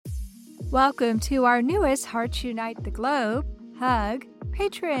Welcome to our newest Hearts Unite the Globe Hug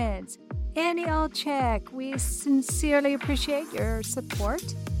patrons. Annie Olchek, we sincerely appreciate your support.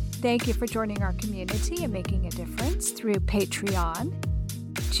 Thank you for joining our community and making a difference through Patreon.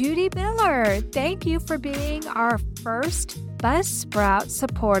 Judy Miller, thank you for being our first Buzzsprout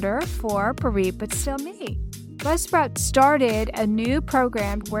supporter for Bereaved But Still Me. Buzzsprout started a new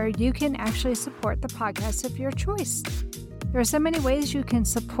program where you can actually support the podcast of your choice. There are so many ways you can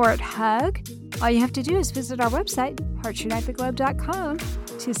support HUG. All you have to do is visit our website, heartsunitetheglobe.com,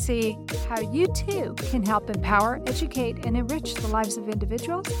 to see how you too can help empower, educate, and enrich the lives of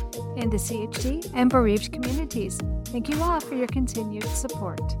individuals in the CHD and bereaved communities. Thank you all for your continued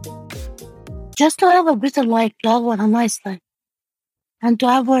support. Just to have a better life, to have a nice life, and to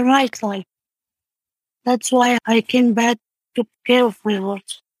have a right life. That's why I came back to care of my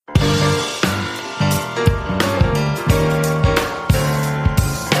heart.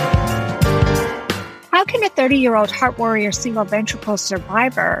 How can a 30-year-old heart warrior single ventricle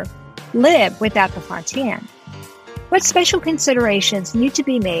survivor live without the Fontan? What special considerations need to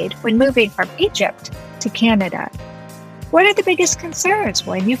be made when moving from Egypt to Canada? What are the biggest concerns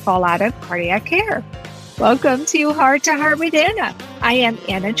when you fall out of cardiac care? Welcome to Heart with Anna. I am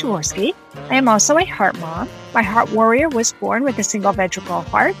Anna Jaworski. I am also a heart mom. My heart warrior was born with a single ventricle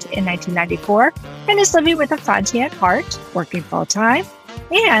heart in 1994 and is living with a Fontan heart, working full-time,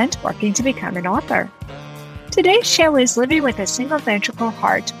 and working to become an author. Today's show is Living with a Single Ventricle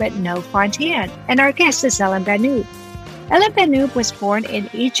Heart but No Fontan, and our guest is Ellen Banoub. Ellen Banoub was born in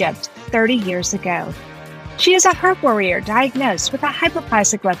Egypt 30 years ago. She is a heart warrior diagnosed with a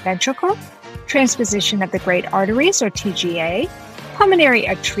hypoplastic left ventricle, transposition of the great arteries or TGA, pulmonary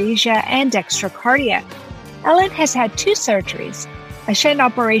atresia, and dextrocardia. Ellen has had 2 surgeries, a shunt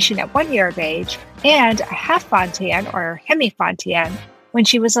operation at 1 year of age, and a half Fontan or hemi-Fontan when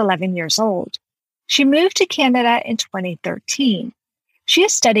she was 11 years old. She moved to Canada in 2013. She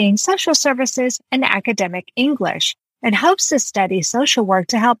is studying social services and academic English and hopes to study social work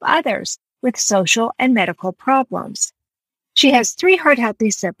to help others with social and medical problems. She has 3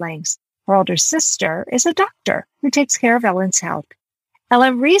 heart-healthy siblings. Her older sister is a doctor who takes care of Ellen's health.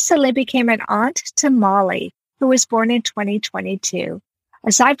 Ellen recently became an aunt to Molly, who was born in 2022.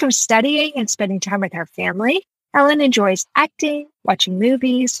 Aside from studying and spending time with her family, Ellen enjoys acting, watching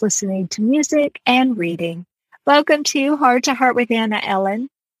movies, listening to music, and reading. Welcome to Heart with Anna, Ellen.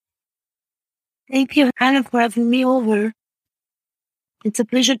 Thank you, Anna, for having me over. It's a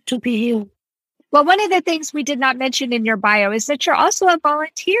pleasure to be here. Well, one of the things we did not mention in your bio is that you're also a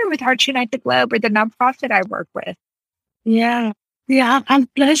volunteer with Hearts Unite the Globe, or the nonprofit I work with. Yeah,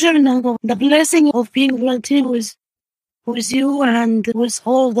 and pleasure and the blessing of being volunteer with you and with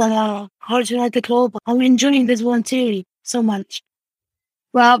all the Hearts Unite the Globe. I'm enjoying this volunteering so much.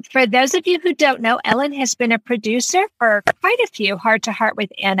 Well, for those of you who don't know, Ellen has been a producer for quite a few Heart to Heart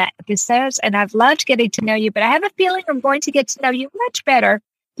with Anna episodes, and I've loved getting to know you, but I have a feeling I'm going to get to know you much better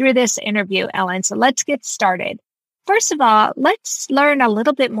through this interview, Ellen. So let's get started. First of all, let's learn a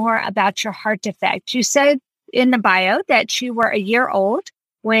little bit more about your heart defect. You said in the bio that you were a year old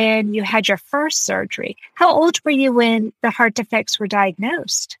when you had your first surgery. How old were you when the heart defects were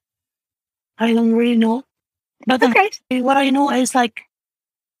diagnosed? I don't really know. But okay. What I know is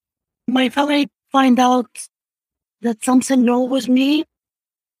my family find out that something wrong with me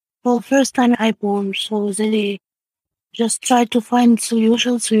for the first time I born. So they just try to find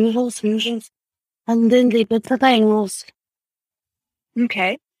solutions. And then they put the diagnosis.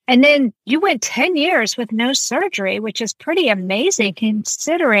 Okay. And then you went 10 years with no surgery, which is pretty amazing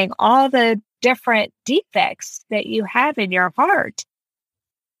considering all the different defects that you have in your heart.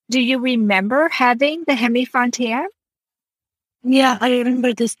 Do you remember having the hemi-Fontan? Yeah, I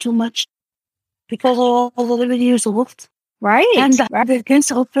remember this too much because I was 11 years old. Right. And the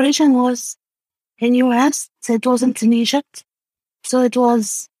cancer operation was in US, so it wasn't in Egypt. So it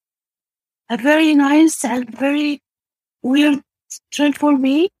was a very nice and very weird trip for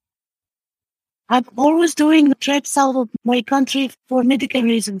me. I'm always doing trips out of my country for medical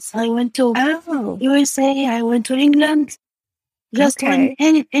reasons. I went to USA, I went to England. Just when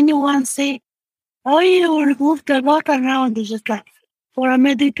anyone say, oh, you removed a lot around, it's just for a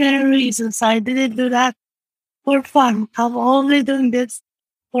medical reasons. I didn't do that for fun. I'm only doing this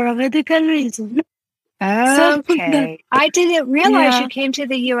for a medical reason. Okay. I didn't realize you came to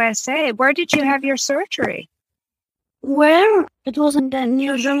the USA. Where did you have your surgery? Where? It was in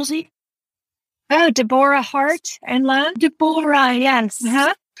New Jersey. Oh, Deborah Heart and Lung? Deborah, yes.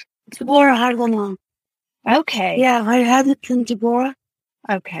 Uh-huh. Deborah Heart and Lung. Okay. Yeah, I had it in Deborah.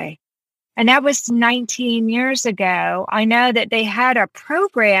 Okay. And that was 19 years ago. I know that they had a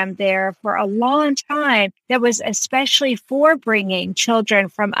program there for a long time that was especially for bringing children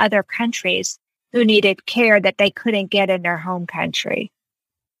from other countries who needed care that they couldn't get in their home country.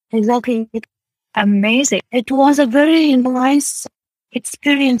 Exactly. Amazing. It was a very nice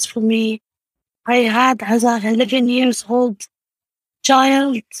experience for me. I had, as an 11 years old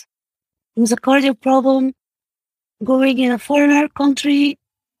child with a cardiac problem, going in a foreign country,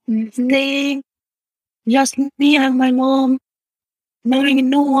 staying just me and my mom, knowing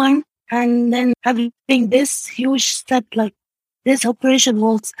no one, and then having this huge step like this operation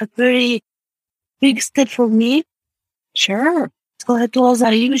was a very big step for me. Sure. So it was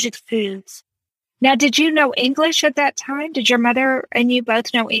a huge experience. Now, did you know English at that time? Did your mother and you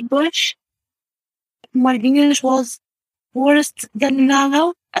both know English? My English was worse than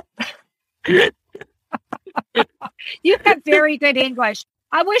now. You have very good English.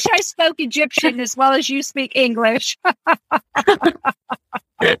 I wish I spoke Egyptian as well as you speak English.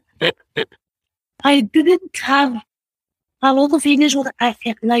 I didn't have a lot of English, but I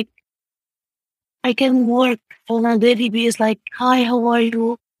felt like I can work on a daily basis. Like, hi, how are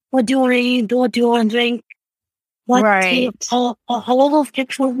you? What do you want to eat? What do you want to drink? Right. A lot of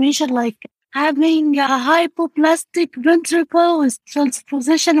information, like having a hypoplastic ventricle with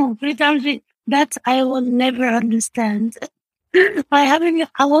transposition of breathing. That I will never understand. By having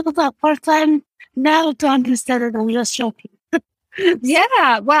a lot of that part-time now to understand it, I'm just joking.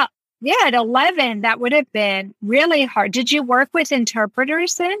 Yeah, well, yeah, at 11, that would have been really hard. Did you work with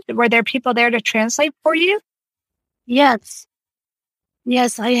interpreters then? Were there people there to translate for you? Yes.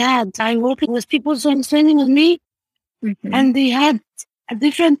 Yes, I had. I worked with people translating with me, and they had a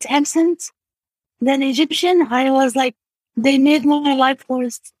different accent than Egyptian. I was like, they made my life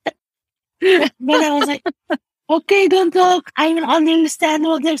worse. But I was like, okay, don't talk. I will understand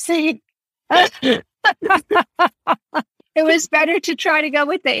what they're saying. It was better to try to go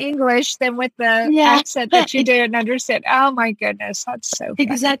with the English than with the accent that you didn't understand. Oh my goodness, that's so funny.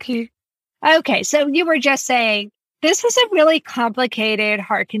 Exactly. Okay, so you were just saying this is a really complicated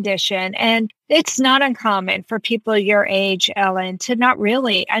heart condition, and it's not uncommon for people your age, Ellen, to not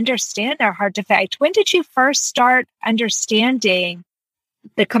really understand their heart defect. When did you first start understanding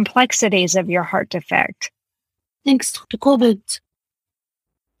the complexities of your heart defect? Thanks to COVID,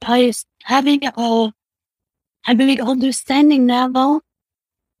 I having a big understanding now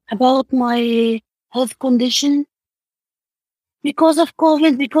about my health condition because of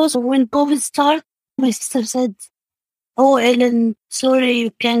COVID. Because when COVID started, my sister said, "Oh, Ellen, sorry,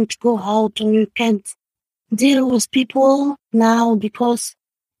 you can't go out or you can't deal with people now because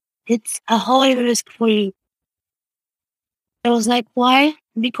it's a high risk for you." I was like, "Why?"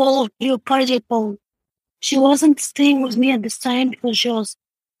 Because of your cardiac problem. She wasn't staying with me at this time because she was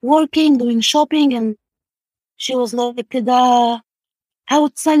working, doing shopping, and she was like the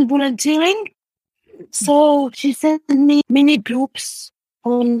outside volunteering. So she sent me many groups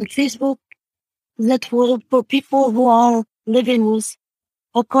on Facebook that were for people who are living with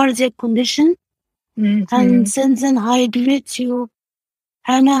a cardiac condition. And since then, I met you,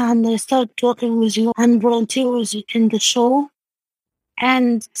 Anna, and I started talking with you and volunteer with you in the show.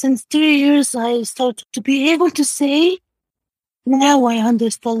 And since 3 years, I started to be able to say, now I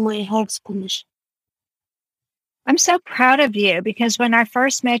understand my heart's condition. I'm so proud of you because when I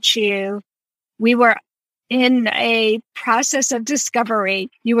first met you, we were in a process of discovery.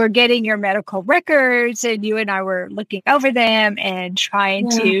 You were getting your medical records and you and I were looking over them and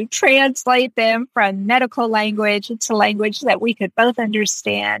trying to translate them from medical language into language that we could both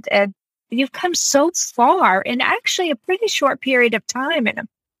understand. And you've come so far in actually a pretty short period of time. And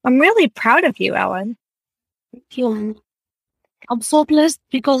I'm really proud of you, Ellen. Thank you. I'm so blessed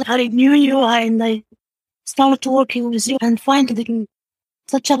because I knew you and I started working with you and finding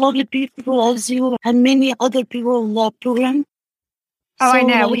such a lovely people as you and many other people in the program. Oh, so, I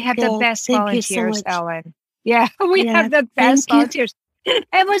know. We have the best volunteers, so Ellen. Yeah, we have the best volunteers.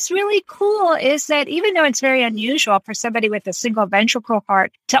 And what's really cool is that even though it's very unusual for somebody with a single ventricle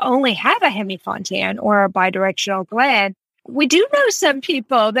heart to only have a hemifontan or a bidirectional gland, we do know some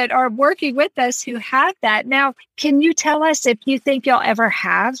people that are working with us who have that. Now, can you tell us if you think you'll ever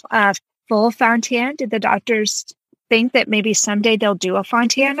have a full fontan? Did the doctors think that maybe someday they'll do a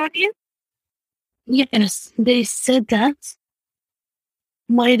fontan on you? Yes, they said that.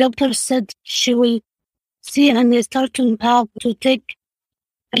 My doctor said she will see and they start to have to take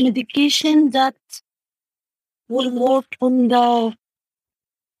a medication that will work on the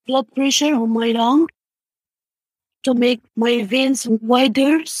blood pressure on my lung to make my veins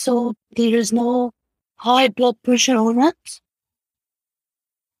wider so there is no high blood pressure on it.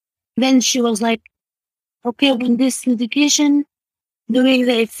 Then she was like, okay, when this medication doing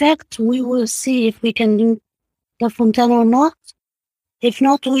the effect, we will see if we can do the Fontaine or not. If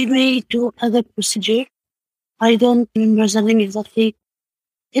not, we may do other procedure. I don't remember the name exactly.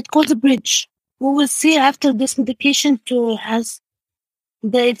 It's called a bridge. We will see after this medication to has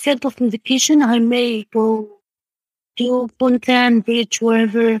the effect of medication. I may go to Fontaine, bridge,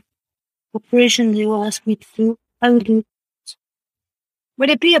 wherever operation they will ask me to do. I will do. Would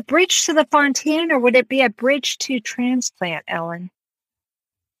it be a bridge to the Fontaine or would it be a bridge to transplant, Ellen?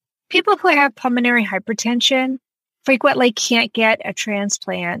 People who have pulmonary hypertension frequently can't get a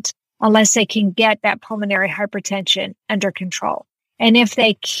transplant unless they can get that pulmonary hypertension under control. And if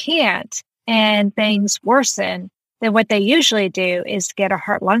they can't and things worsen, then what they usually do is get a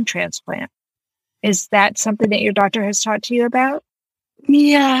heart-lung transplant. Is that something that your doctor has talked to you about?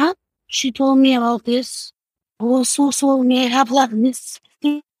 Yeah, she told me about this. Also, so we have like this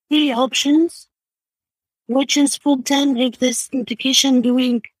three options, which is Fontaine if this medication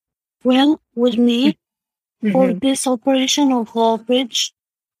doing well with me for this operation of the bridge,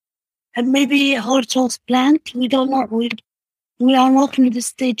 and maybe a heart transplant. We don't know. We are not in this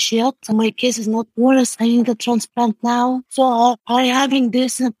stage yet. My case is not worse. I need a transplant now. So I having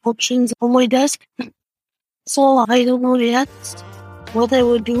these options on my desk. So I don't know yet what I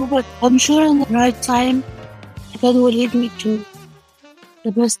will do, but I'm sure in the right time, God will lead me to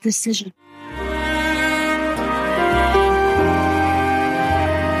the best decision.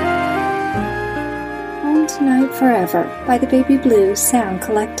 Home Tonight Forever by the Baby Blue Sound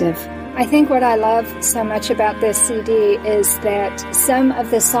Collective. I think what I love so much about this CD is that some of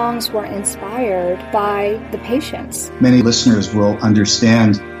the songs were inspired by the patients. Many listeners will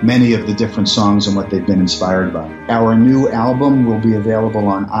understand many of the different songs and what they've been inspired by. Our new album will be available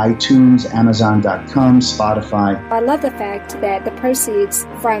on iTunes, Amazon.com, Spotify. I love the fact that the proceeds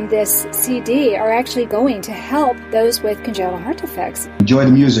from this CD are actually going to help those with congenital heart defects. Enjoy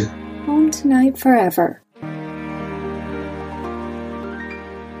the music. Home Tonight Forever.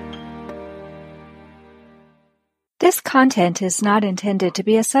 This content is not intended to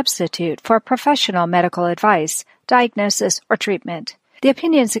be a substitute for professional medical advice, diagnosis, or treatment. The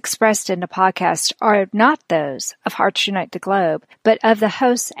opinions expressed in the podcast are not those of Hearts Unite the Globe, but of the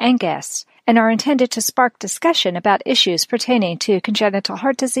hosts and guests, and are intended to spark discussion about issues pertaining to congenital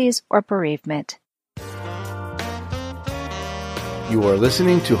heart disease or bereavement. You are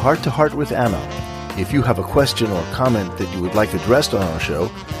listening to Heart with Anna. If you have a question or comment that you would like addressed on our show,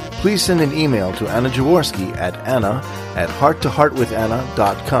 please send an email to Anna Jaworski at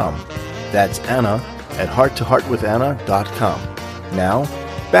anna@hearttoheartwithanna.com. That's anna@hearttoheartwithanna.com. Now,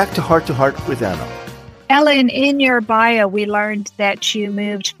 back to Heart with Anna. Ellen, in your bio, we learned that you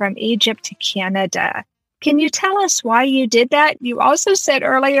moved from Egypt to Canada. Can you tell us why you did that? You also said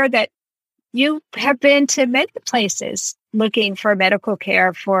earlier that you have been to many places looking for medical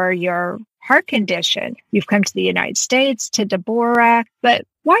care for your heart condition. You've come to the United States, to Deborah, but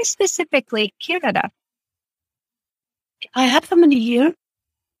why specifically Canada? I have family here.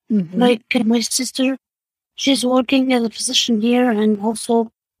 Like my sister, she's working as a physician here, and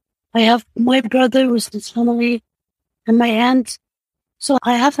also I have my brother with his family and my aunt. So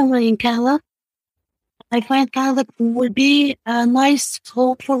I have family in Canada. I find Canada would be a nice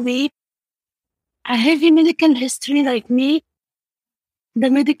home for me. A heavy medical history like me. The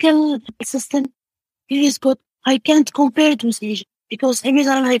medical system here is good. I can't compare it with Egypt because every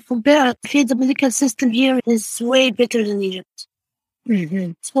time I compare, I feel the medical system here is way better than Egypt.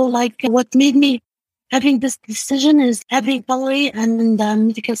 So like what made me having this decision is having family and the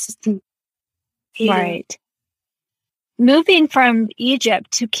medical system here. Right. Moving from Egypt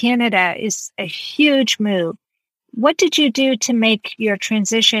to Canada is a huge move. What did you do to make your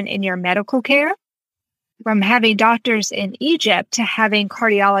transition in your medical care from having doctors in Egypt to having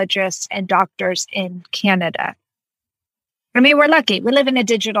cardiologists and doctors in Canada? I mean, we're lucky. We live in a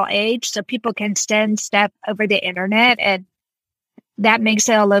digital age, so people can send stuff over the internet, and that makes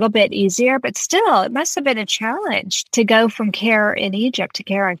it a little bit easier. But still, it must have been a challenge to go from care in Egypt to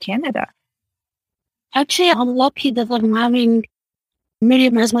care in Canada. Actually, I'm lucky that I'm having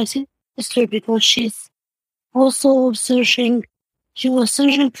Miriam as my sister because she's also searching. She was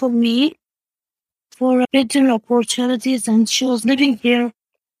searching for me for better opportunities, and she was living here.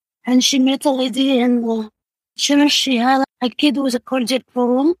 And she met a lady in church. She had a kid with a cardiac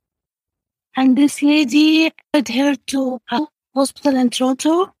problem, and this lady led her to a hospital in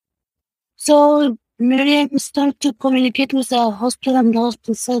Toronto. So Miriam started to communicate with the hospital, and the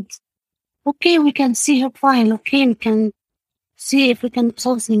hospital said, okay, we can see her fine. Okay, we can see if we can do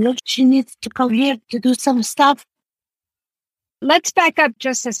something. She needs to come here to do some stuff. let's back up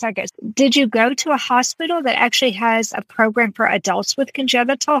just a second. Did you go to a hospital that actually has a program for adults with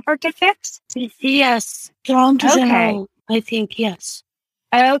congenital heart defects? Yes. Toronto General, I think, yes.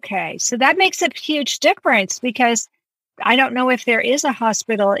 Okay. So that makes a huge difference because I don't know if there is a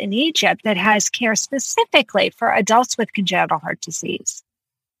hospital in Egypt that has care specifically for adults with congenital heart disease.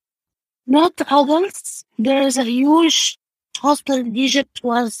 Not adults. There is a huge hospital in Egypt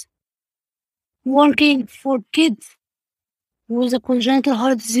was working for kids with a congenital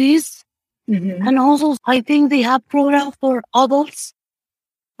heart disease. Mm-hmm. And also, I think they have program for adults,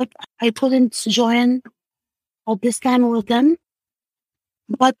 but I couldn't join at this time with them.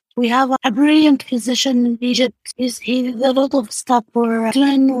 But we have a brilliant physician in Egypt. He did a lot of stuff for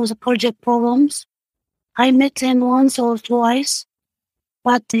children with cardiac problems. I met him once or twice,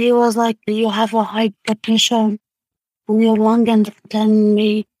 but he was like, you have a high blood pressure on your lung and then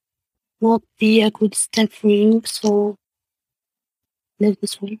may not be a good step for you. So live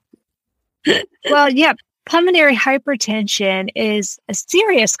this way. Well, yeah, pulmonary hypertension is a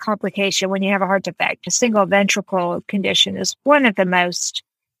serious complication when you have a heart defect. A single ventricle condition is one of the most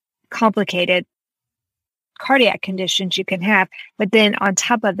complicated cardiac conditions you can have. But then on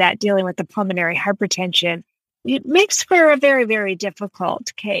top of that, dealing with the pulmonary hypertension, it makes for a very, very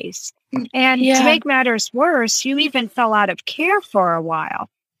difficult case. And to make matters worse, you even fell out of care for a while.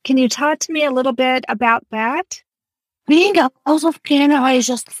 Can you talk to me a little bit about that? Being out of care, I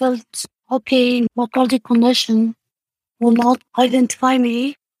just felt, okay, my cardiac condition will not identify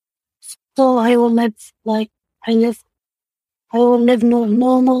me. So I will live like I live. I will live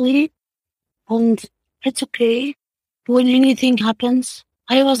normally, and it's okay. When anything happens,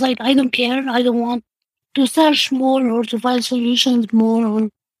 I was like, I don't care. I don't want to search more or to find solutions more or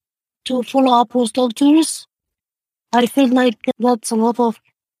to follow up with doctors. I feel like that's a lot of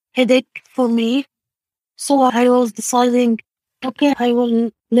headache for me. So I was deciding, okay, I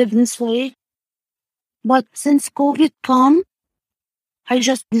will live this way. But since COVID came, I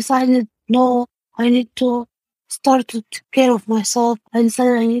just decided, no, I need to start to take care of myself. I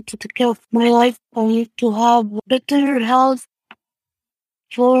decided I need to take care of my life. I need to have better health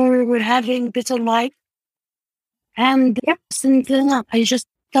for having better life. And since then, I just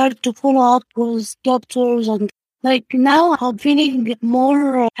started to follow up with doctors, and like now I'm feeling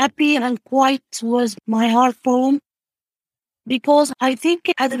more happy and quiet with my heart problem, because I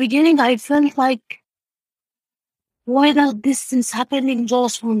think at the beginning I felt like, why not this is happening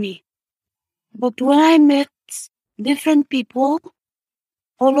just for me? But when I met different people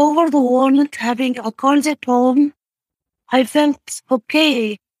all over the world having a cardiac problem, I felt,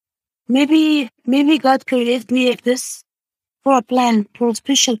 okay, maybe God created me like this for a plan, for a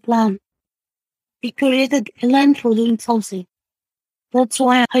special plan. He created a plan for doing something. That's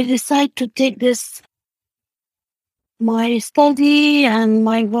why I decided to take this, my study and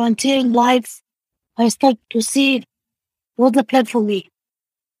my volunteer life. I start to see what's the plan for me.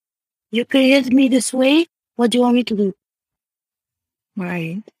 You created me this way. What do you want me to do?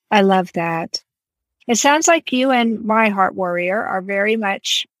 Right. I love that. It sounds like you and my heart warrior are very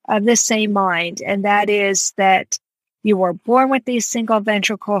much of the same mind. And that is that you were born with these single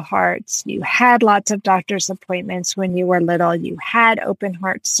ventricle hearts. You had lots of doctor's appointments when you were little. You had open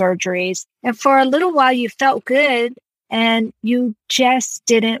heart surgeries. And for a little while, you felt good and you just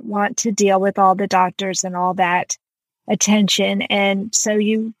didn't want to deal with all the doctors and all that attention. And so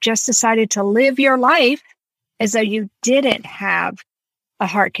you just decided to live your life as though you didn't have a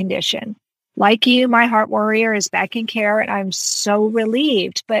heart condition. Like you, my heart warrior is back in care, and I'm so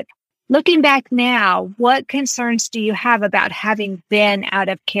relieved. But looking back now, what concerns do you have about having been out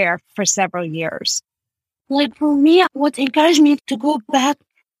of care for several years? Like for me, what encouraged me to go back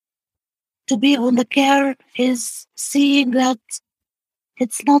to be on the care is seeing that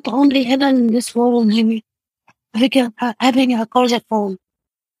it's not only heaven in this world having a cardiac problem.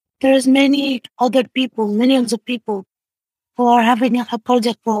 There's many other people, millions of people who are having a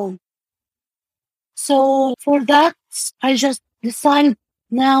cardiac problem. So for that, I just decided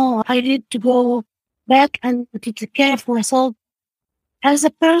now I need to go back and to take care of myself. As a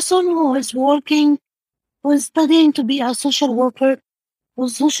person who is working, who is studying to be a social worker, or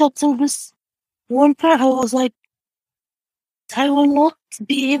social service worker, I was like, I will not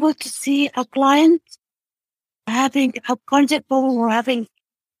be able to see a client having a cardiac problem or having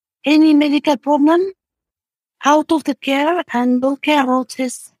any medical problem out of the care and don't care about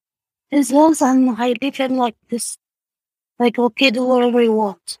his health, and I leave him like this. Like, okay, do whatever you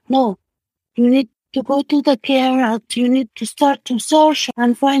want. No, you need to go to the care and you need to start to search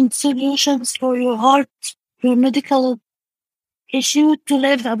and find solutions for your heart, your medical issue to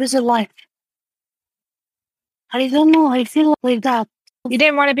live a better life. I don't know. I feel like that. You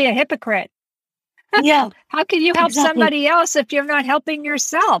didn't want to be a hypocrite. Yeah. How can you help Exactly. somebody else if you're not helping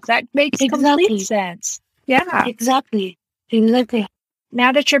yourself? That makes complete sense. Yeah. Exactly.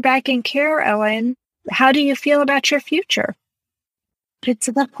 Now that you're back in care, Ellen, how do you feel about your future? It's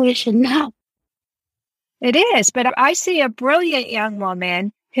a good question now. It is, but I see a brilliant young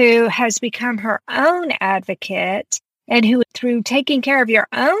woman who has become her own advocate and who, through taking care of your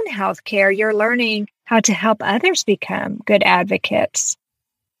own health care, you're learning how to help others become good advocates.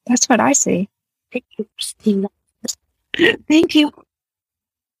 That's what I see. Thank you, Christina. Thank you.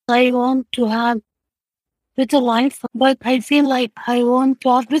 I want to have better life, but I feel like I want to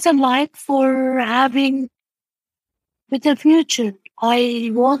have better life for having better future. I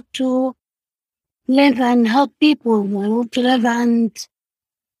want to live and help people. I want to live and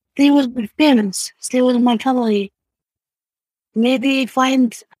stay with my parents, stay with my family. Maybe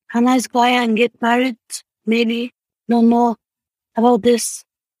find a nice guy and get married. Maybe. Don't know about this.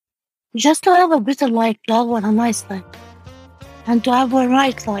 Just to have a better life, to have a nice life. And to have a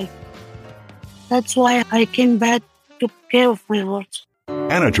right life. That's why I came back to care of my heart.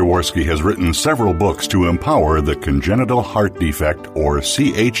 Anna Jaworski has written several books to empower the congenital heart defect or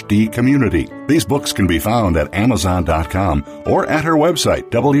CHD community. These books can be found at Amazon.com or at her website,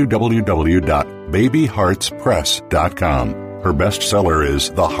 www.babyheartspress.com. Her bestseller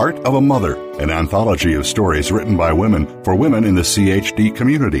is The Heart of a Mother, an anthology of stories written by women for women in the CHD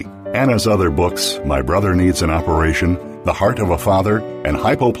community. Anna's other books, My Brother Needs an Operation, The Heart of a Father, and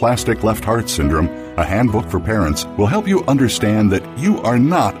Hypoplastic Left Heart Syndrome, a handbook for parents, will help you understand that you are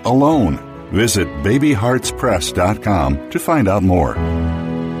not alone. Visit babyheartspress.com to find out more.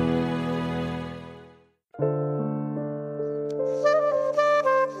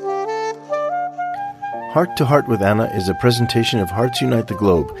 Heart to Heart with Anna is a presentation of Hearts Unite the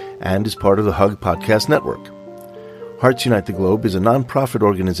Globe and is part of the Hug Podcast Network. Hearts Unite the Globe is a non-profit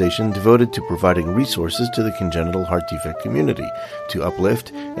organization devoted to providing resources to the congenital heart defect community to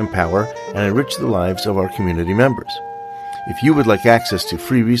uplift, empower, and enrich the lives of our community members. If you would like access to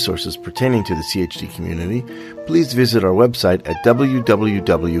free resources pertaining to the CHD community, please visit our website at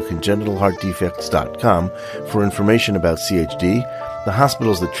www.congenitalheartdefects.com for information about CHD, the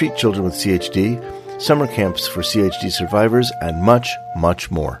hospitals that treat children with CHD, summer camps for CHD survivors, and much,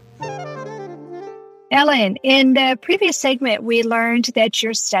 much more. Ellen, in the previous segment, we learned that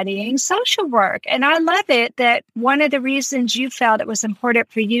you're studying social work. And I love it that one of the reasons you felt it was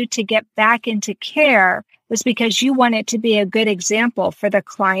important for you to get back into care was because you wanted to be a good example for the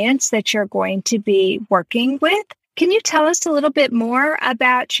clients that you're going to be working with. Can you tell us a little bit more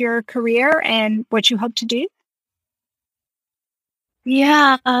about your career and what you hope to do?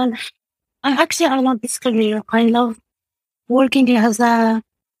 Yeah, I love this career. I love working as a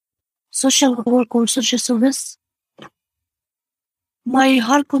social work or social service. My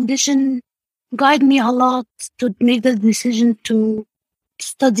heart condition guided me a lot to make the decision to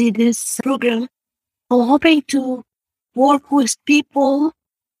study this program. I'm hoping to work with people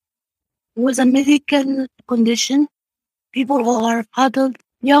with a medical condition, people who are adult,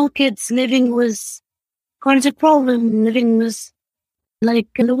 young kids living with chronic problem, living with like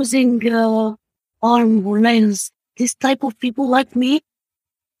losing arm or legs. This type of people like me.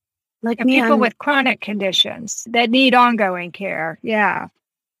 People with chronic conditions that need ongoing care. Yeah.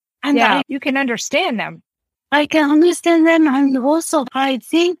 And you can understand them. I can understand them. And also, I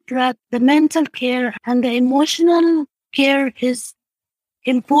think that the mental care and the emotional care is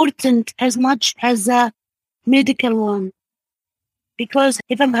important as much as the medical one. Because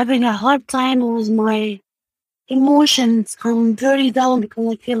if I'm having a hard time with my emotions, I'm very down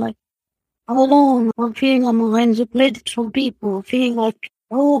because I feel like I'm alone. I'm feeling I'm isolated from people, feeling like,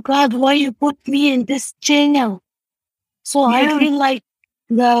 oh God, why you put me in this jail? So I feel like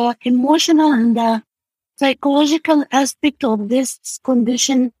the emotional and the psychological aspect of this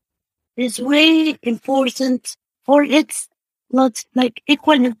condition is very important, or it's not like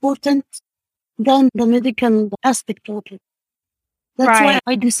equally important than the medical aspect of it. That's why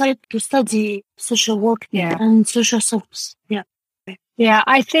I decided to study social work and social service. Yeah. Yeah,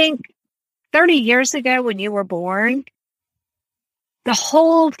 I think 30 years ago when you were born, the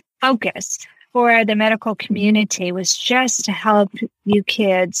whole focus for the medical community was just to help you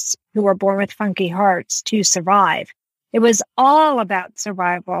kids who were born with funky hearts to survive. It was all about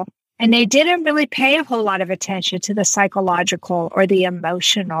survival. And they didn't really pay a whole lot of attention to the psychological or the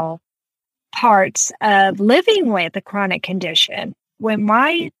emotional parts of living with a chronic condition. When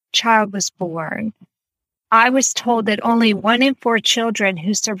my child was born, I was told that only 1 in 4 children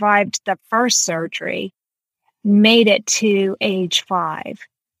who survived the first surgery made it to age 5.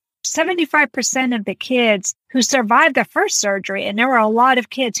 75% of the kids who survived the first surgery, and there were a lot of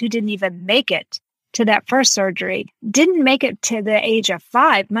kids who didn't even make it to that first surgery, didn't make it to the age of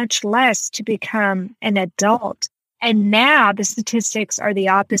 5, much less to become an adult. And now the statistics are the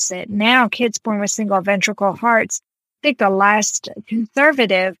opposite. Now kids born with single ventricle hearts, I think the last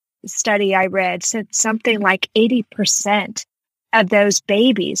conservative study I read said something like 80% of those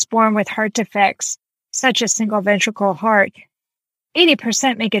babies born with heart defects, such as single ventricle heart,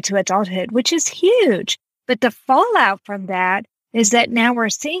 80% make it to adulthood, which is huge. But the fallout from that is that now we're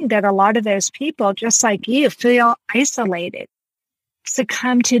seeing that a lot of those people, just like you, feel isolated,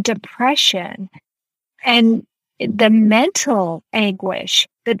 succumb to depression, and the mental anguish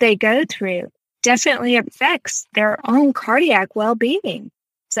that they go through definitely affects their own cardiac well-being.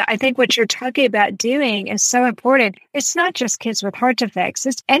 So I think what you're talking about doing is so important. It's not just kids with heart defects.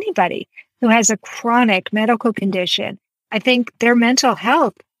 It's anybody who has a chronic medical condition. I think their mental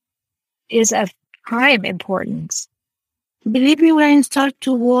health is of prime importance. Believe me, when I start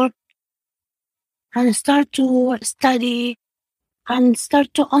to work and start to study and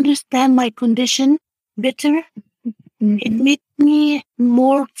start to understand my condition better, it made me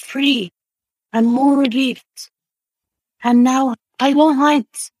more free and more relieved. And now I don't hide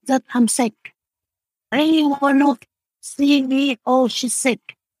that I'm sick. Anyone not seeing me, oh, she's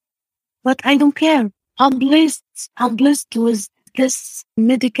sick. But I don't care. I'm blessed. I'm blessed with this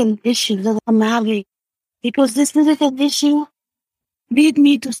medical issue that I'm having. Because this medical issue led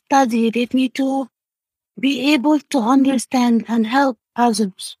me to study, led me to be able to understand and help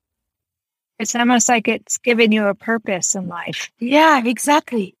others. It's almost like it's giving you a purpose in life. Yeah,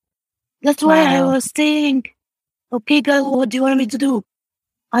 exactly. That's why I was saying, okay, God, what do you want me to do?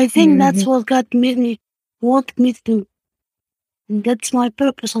 I think that's what God made me want me to do. And that's my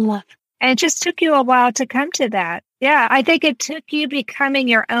purpose in life. And it just took you a while to come to that. Yeah, I think it took you becoming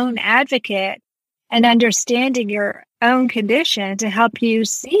your own advocate and understanding your own condition to help you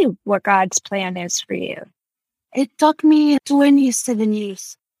see what God's plan is for you. It took me 27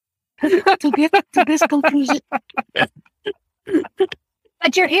 years to get to this conclusion.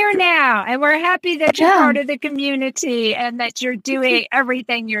 But you're here now, and we're happy that you're part of the community and that you're doing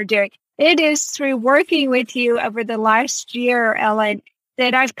everything you're doing. It is through working with you over the last year, Ellen,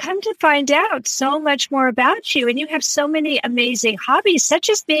 that I've come to find out so much more about you. And you have so many amazing hobbies, such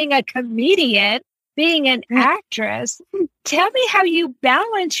as being a comedian, being an actress. Tell me how you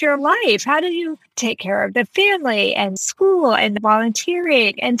balance your life. How do you take care of the family and school and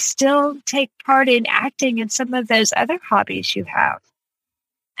volunteering and still take part in acting and some of those other hobbies you have?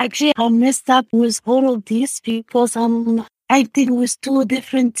 Actually, I messed up with all of this because I'm acting with 2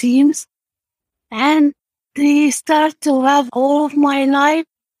 different teams. And they start to have all of my life.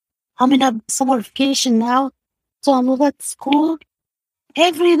 I'm in a summer vacation now, so I'm not at school.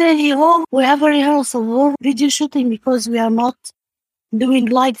 Every day home, we have a rehearsal or video shooting because we are not doing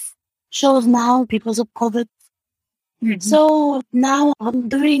live shows now because of COVID. So now I'm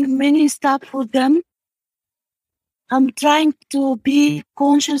doing many stuff with them. I'm trying to be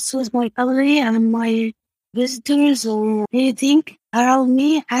conscious with my family and my visitors or anything around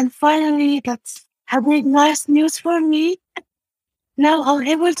me. And finally, that's a big nice news for me. Now I'm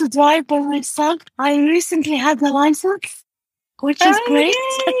able to drive by myself. I recently had the license, which is great.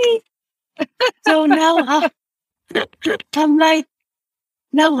 So now I'm like,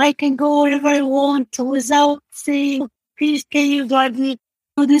 now I can go wherever I want without saying, please, can you drive me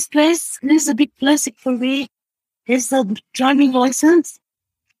to this place? This is a big blessing for me. It's a driving license.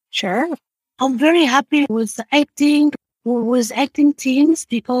 Sure. I'm very happy with acting teams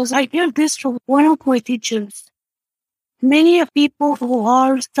because I hear this from one of my teachers. Many people who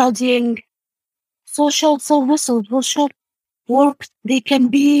are studying social service or social work, they can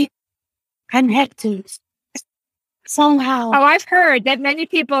be actors somehow. Oh, I've heard that many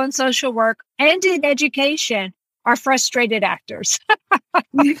people in social work and in education are frustrated actors.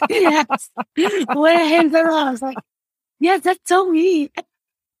 Yes. When I heard that, I was like, yes, that's so me.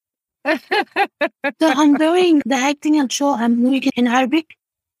 So I'm doing the acting and show. I'm doing it in Arabic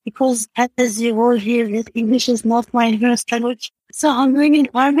because, as you all hear, that English is not my first language. So I'm doing it in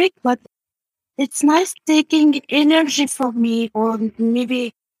Arabic, but it's nice taking energy from me or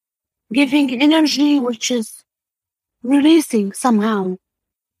maybe giving energy, which is releasing somehow.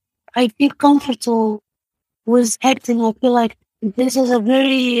 I feel comfortable with acting. I feel like this is a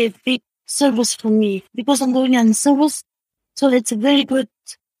very big service for me because I'm doing it in service. So it's a very good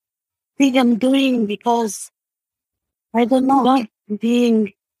thing I'm doing because I don't know, like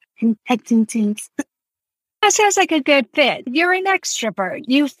being in acting teams. That sounds like a good fit. You're an extrovert.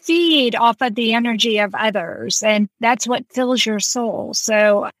 You feed off of the energy of others, and that's what fills your soul.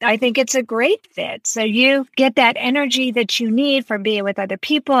 So I think it's a great fit. So you get that energy that you need from being with other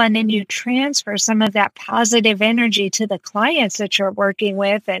people, and then you transfer some of that positive energy to the clients that you're working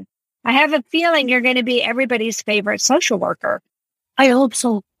with. And I have a feeling you're going to be everybody's favorite social worker. I hope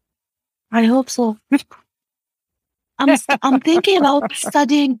so. I'm thinking about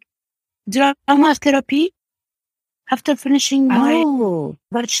studying drama therapy after finishing my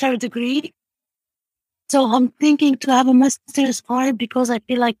bachelor degree. So I'm thinking to have a master's for it because I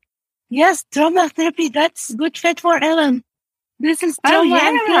feel like, yes, drama therapy, that's good fit for Ellen. This is drama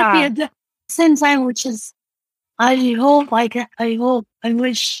and therapy at the same time, which is, I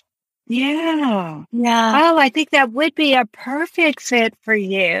wish. Yeah. Yeah. Oh, I think that would be a perfect fit for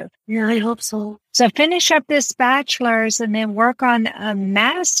you. Yeah, I hope so. So finish up this bachelor's and then work on a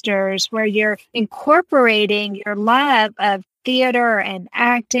master's where you're incorporating your love of theater and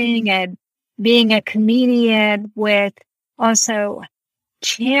acting and being a comedian with also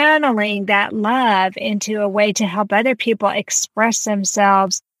channeling that love into a way to help other people express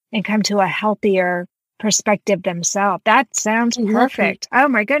themselves and come to a healthier perspective themselves. That sounds perfect. Oh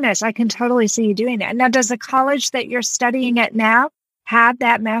my goodness. I can totally see you doing that. Now, does the college that you're studying at now have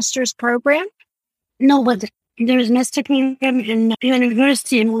that master's program? No, but there is master program in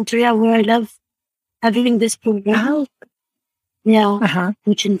university in Montreal where I love having this program. Oh. Yeah.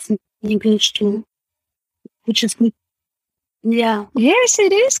 Which is English too. Which is good. Yeah. Yes,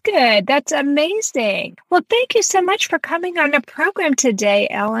 it is good. That's amazing. Well, thank you so much for coming on the program today,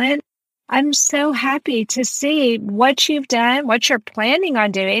 Ellen. I'm so happy to see what you've done, what you're planning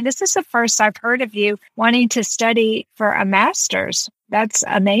on doing. This is the first I've heard of you wanting to study for a master's. That's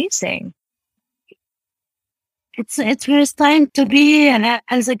amazing. It's first time to be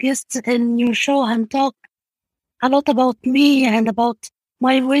as a guest in your show and talk a lot about me and about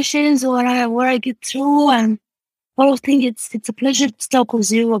my wishes, where I get through, and I think it's a pleasure to talk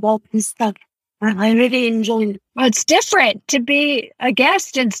with you about this stuff. I really enjoy it. Well, it's different to be a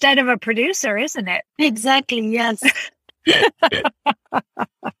guest instead of a producer, isn't it? Exactly, yes.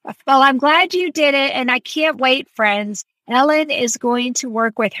 Well, I'm glad you did it, and I can't wait, friends. Ellen is going to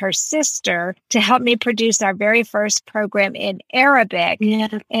work with her sister to help me produce our very first program in Arabic.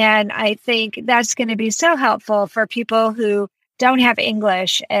 Yeah. And I think that's going to be so helpful for people who don't have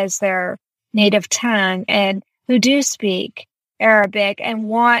English as their native tongue and who do speak Arabic and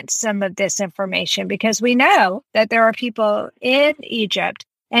want some of this information, because we know that there are people in Egypt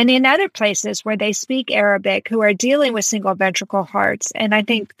and in other places where they speak Arabic who are dealing with single ventricle hearts. And I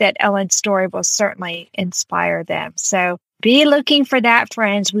think that Ellen's story will certainly inspire them. So be looking for that,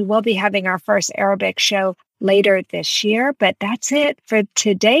 friends. We will be having our first Arabic show later this year. But that's it for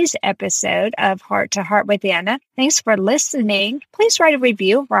today's episode of Heart to Heart with Anna. Thanks for listening. Please write a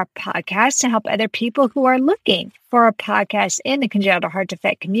review of our podcast to help other people who are looking for a podcast in the congenital heart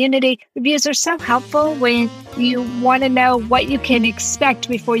defect community. Reviews are so helpful when you want to know what you can expect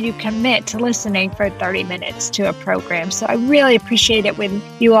before you commit to listening for 30 minutes to a program. So I really appreciate it when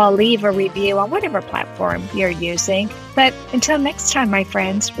you all leave a review on whatever platform you're using. But until next time, my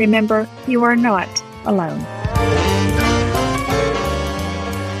friends, remember, you are not alone.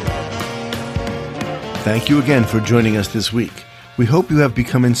 Thank you again for joining us this week. We hope you have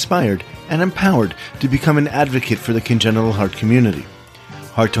become inspired and empowered to become an advocate for the congenital heart community.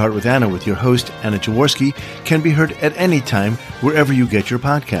 Heart to Heart with Anna with your host, Anna Jaworski, can be heard at any time wherever you get your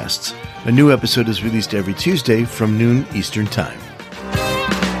podcasts. A new episode is released every Tuesday from noon Eastern Time.